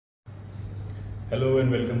Hello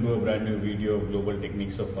and welcome to a brand new video of Global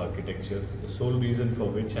Techniques of Architecture. The sole reason for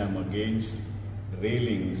which I am against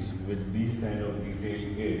railings with these kind of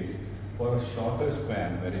detail is for a shorter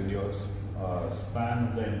span wherein your span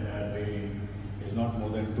of the entire railing is not more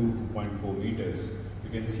than 2.4 meters.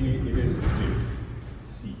 You can see it is rigid.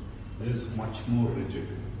 See, this is much more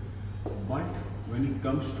rigid. But when it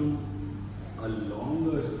comes to a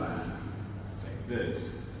longer span like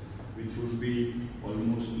this, which would be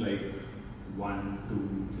almost like 1,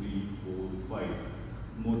 2, 3, 4, 5,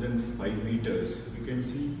 more than 5 meters, you can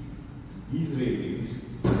see these railings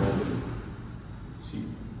wobble. See,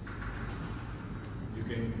 you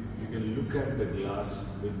can look at the glass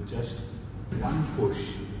with just one push,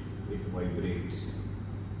 it vibrates.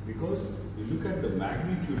 Because you look at the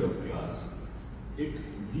magnitude of glass,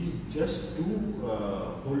 these just two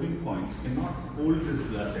holding points cannot hold this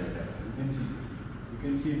glass entire. You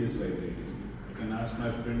can see this vibrating. I can ask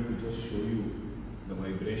my friend to just show you the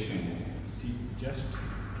vibration. See, just.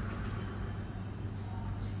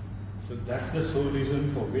 So that's the sole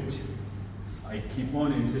reason for which I keep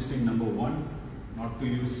on insisting, number one, not to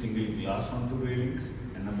use single glass onto railings,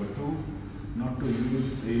 and number two, not to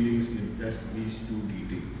use railings with just these two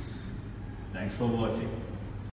details. Thanks for watching.